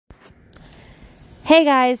Hey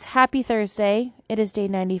guys, happy Thursday. It is day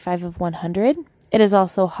 95 of 100. It is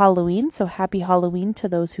also Halloween, so happy Halloween to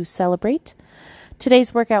those who celebrate.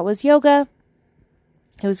 Today's workout was yoga.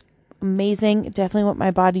 It was amazing, definitely what my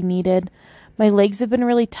body needed. My legs have been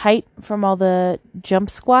really tight from all the jump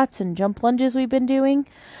squats and jump lunges we've been doing.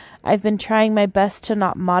 I've been trying my best to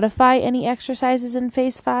not modify any exercises in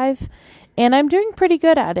phase 5, and I'm doing pretty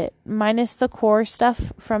good at it, minus the core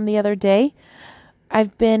stuff from the other day.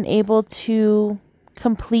 I've been able to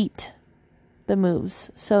complete the moves,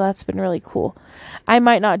 so that's been really cool. I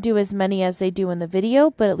might not do as many as they do in the video,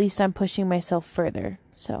 but at least I'm pushing myself further,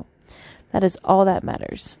 so that is all that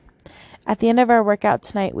matters. At the end of our workout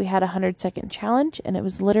tonight, we had a 100-second challenge, and it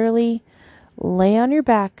was literally lay on your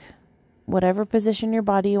back, whatever position your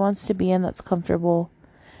body wants to be in that's comfortable,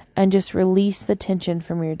 and just release the tension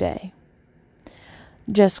from your day.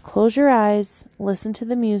 Just close your eyes, listen to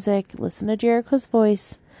the music, listen to Jericho's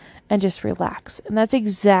voice, and just relax. And that's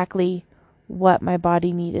exactly what my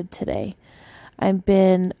body needed today. I've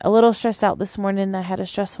been a little stressed out this morning. I had a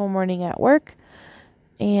stressful morning at work,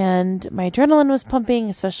 and my adrenaline was pumping,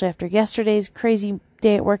 especially after yesterday's crazy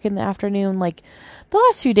day at work in the afternoon. Like, the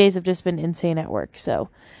last few days have just been insane at work. So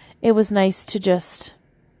it was nice to just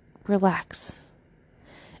relax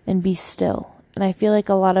and be still. And I feel like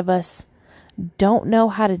a lot of us don't know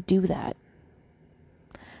how to do that.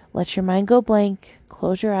 Let your mind go blank,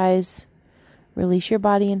 close your eyes, release your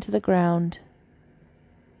body into the ground.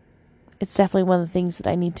 It's definitely one of the things that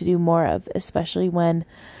I need to do more of, especially when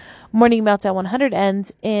Morning Meltdown 100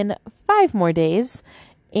 ends in 5 more days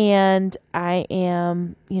and I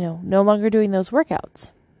am, no longer doing those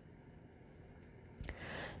workouts.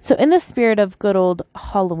 So in the spirit of good old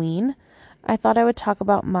Halloween, I thought I would talk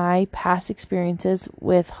about my past experiences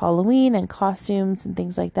with Halloween and costumes and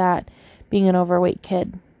things like that, being an overweight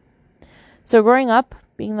kid. So growing up,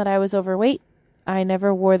 being that I was overweight, I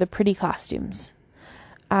never wore the pretty costumes.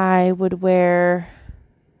 I would wear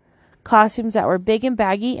costumes that were big and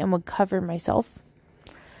baggy and would cover myself.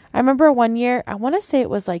 I remember one year, I want to say it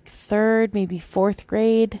was like 3rd, maybe 4th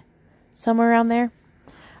grade, somewhere around there.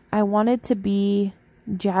 I wanted to be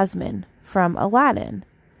Jasmine from Aladdin.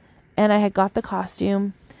 And I had got the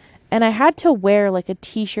costume, and I had to wear like a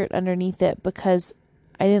t-shirt underneath it because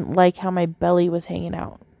I didn't like how my belly was hanging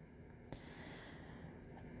out.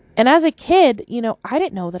 And as a kid, I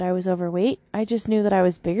didn't know that I was overweight. I just knew that I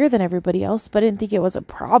was bigger than everybody else, but I didn't think it was a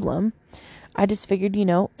problem. I just figured,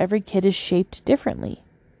 every kid is shaped differently.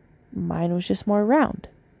 Mine was just more round.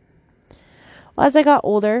 Well, as I got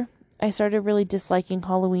older, I started really disliking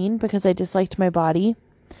Halloween because I disliked my body.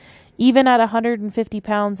 Even at 150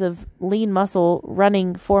 pounds of lean muscle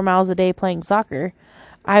running 4 miles a day playing soccer,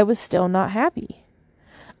 I was still not happy.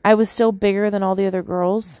 I was still bigger than all the other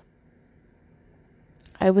girls.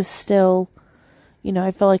 I was still,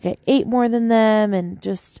 I felt like I ate more than them, and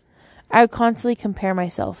I would constantly compare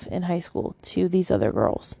myself in high school to these other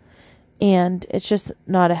girls. And it's just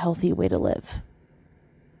not a healthy way to live.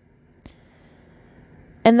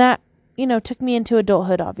 And that, took me into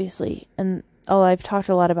adulthood, obviously. And I've talked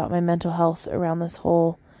a lot about my mental health around this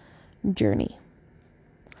whole journey.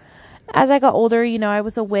 As I got older, I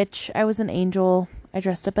was a witch. I was an angel. I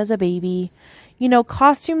dressed up as a baby.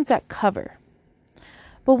 Costumes that cover.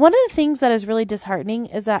 But one of the things that is really disheartening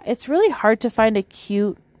is that it's really hard to find a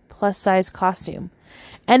cute plus size costume.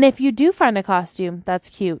 And if you do find a costume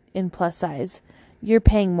that's cute in plus size, you're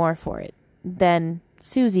paying more for it than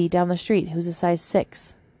Susie down the street who's a size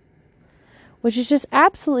 6. Which is just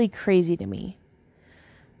absolutely crazy to me.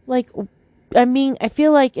 I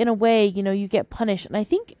feel like in a way, you get punished. And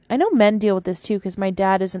I know men deal with this too, because my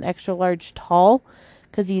dad is an extra large tall,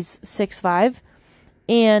 because he's 6'5",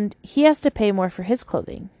 and he has to pay more for his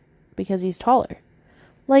clothing because he's taller.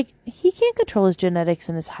 He can't control his genetics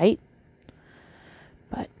and his height.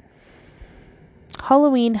 But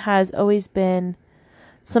Halloween has always been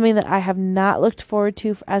something that I have not looked forward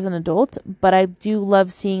to as an adult, but I do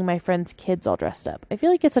love seeing my friends' kids all dressed up. I feel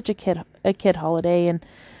like it's such a kid holiday, and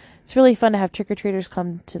it's really fun to have trick-or-treaters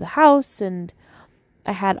come to the house. And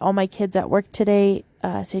I had all my kids at work today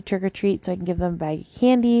say trick-or-treat so I can give them a bag of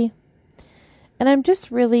candy. And I'm just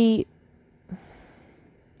really...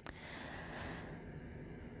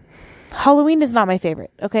 Halloween is not my favorite,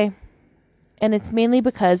 okay? And it's mainly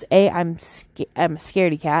because, I'm a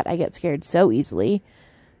scaredy cat. I get scared so easily.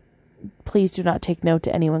 Please do not take note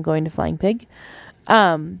to anyone going to Flying Pig.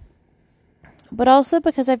 But also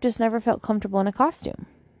because I've just never felt comfortable in a costume.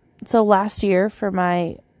 So last year for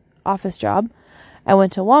my office job, I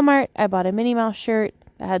went to Walmart. I bought a Minnie Mouse shirt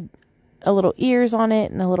that had a little ears on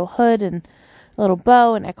it and a little hood and a little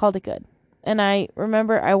bow, and I called it good. And I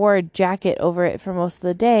remember I wore a jacket over it for most of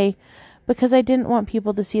the day because I didn't want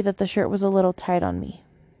people to see that the shirt was a little tight on me.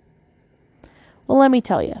 Well, let me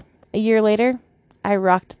tell you, a year later, I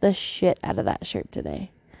rocked the shit out of that shirt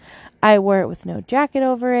today. I wore it with no jacket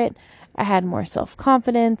over it. I had more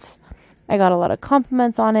self-confidence. I got a lot of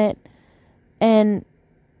compliments on it. And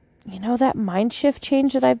you know that mind shift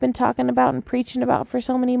change that I've been talking about and preaching about for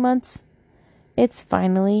so many months? It's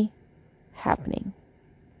finally happening.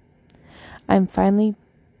 I'm finally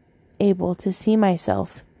able to see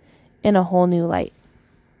myself in a whole new light.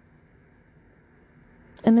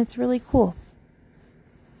 And it's really cool.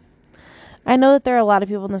 I know that there are a lot of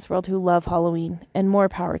people in this world who love Halloween, and more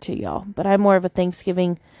power to y'all, but I'm more of a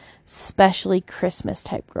Thanksgiving, especially Christmas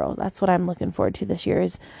type girl. That's what I'm looking forward to this year,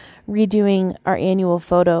 is redoing our annual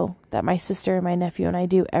photo that my sister and my nephew and I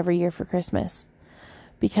do every year for Christmas.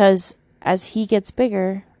 Because as he gets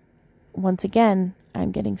bigger, once again,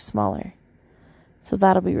 I'm getting smaller. So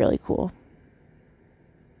that'll be really cool.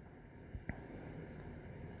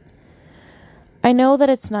 I know that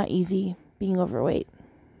it's not easy being overweight.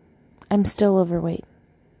 I'm still overweight.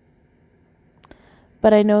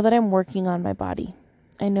 But I know that I'm working on my body.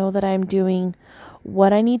 I know that I'm doing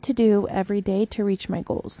what I need to do every day to reach my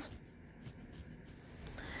goals.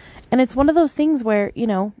 And it's one of those things where,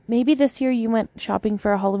 maybe this year you went shopping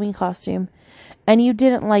for a Halloween costume and you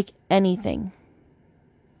didn't like anything.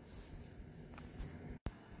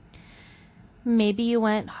 Maybe you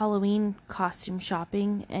went Halloween costume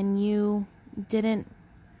shopping and you didn't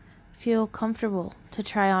feel comfortable to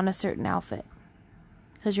try on a certain outfit.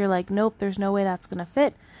 Because you're like, nope, there's no way that's going to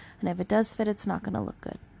fit. And if it does fit, it's not going to look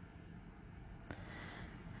good.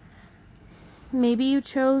 Maybe you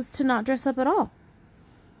chose to not dress up at all.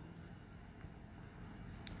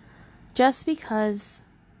 Just because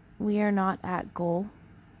we are not at goal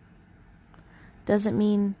doesn't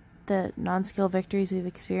mean the non-skill victories we've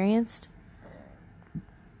experienced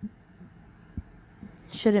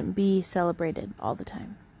shouldn't be celebrated all the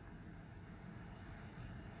time.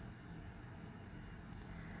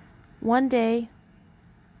 One day,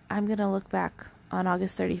 I'm going to look back on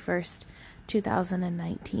August 31st,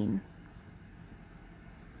 2019.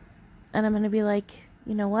 And I'm going to be like,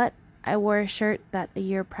 you know what? I wore a shirt that a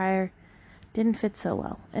year prior didn't fit so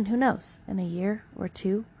well. And who knows? In a year or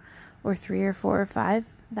 2 or 3 or 4 or 5,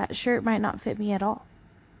 that shirt might not fit me at all.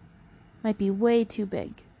 Might be way too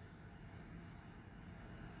big.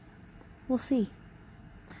 We'll see.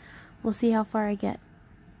 We'll see how far I get.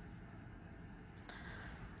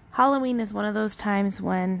 Halloween is one of those times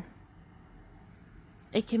when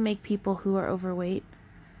it can make people who are overweight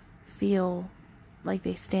feel like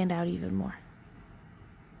they stand out even more.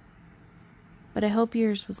 But I hope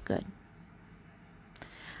yours was good.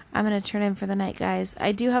 I'm going to turn in for the night, guys.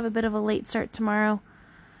 I do have a bit of a late start tomorrow.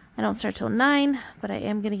 I don't start till 9, but I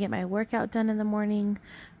am going to get my workout done in the morning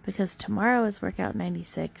because tomorrow is workout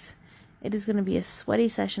 96. It is going to be a sweaty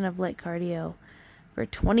session of light cardio for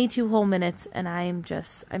 22 whole minutes, and I'm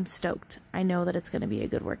stoked. I know that it's going to be a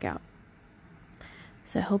good workout.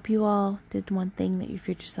 So I hope you all did one thing that your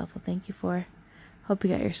future self will thank you for. Hope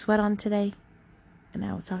you got your sweat on today, and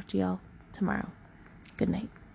I will talk to y'all tomorrow. Good night.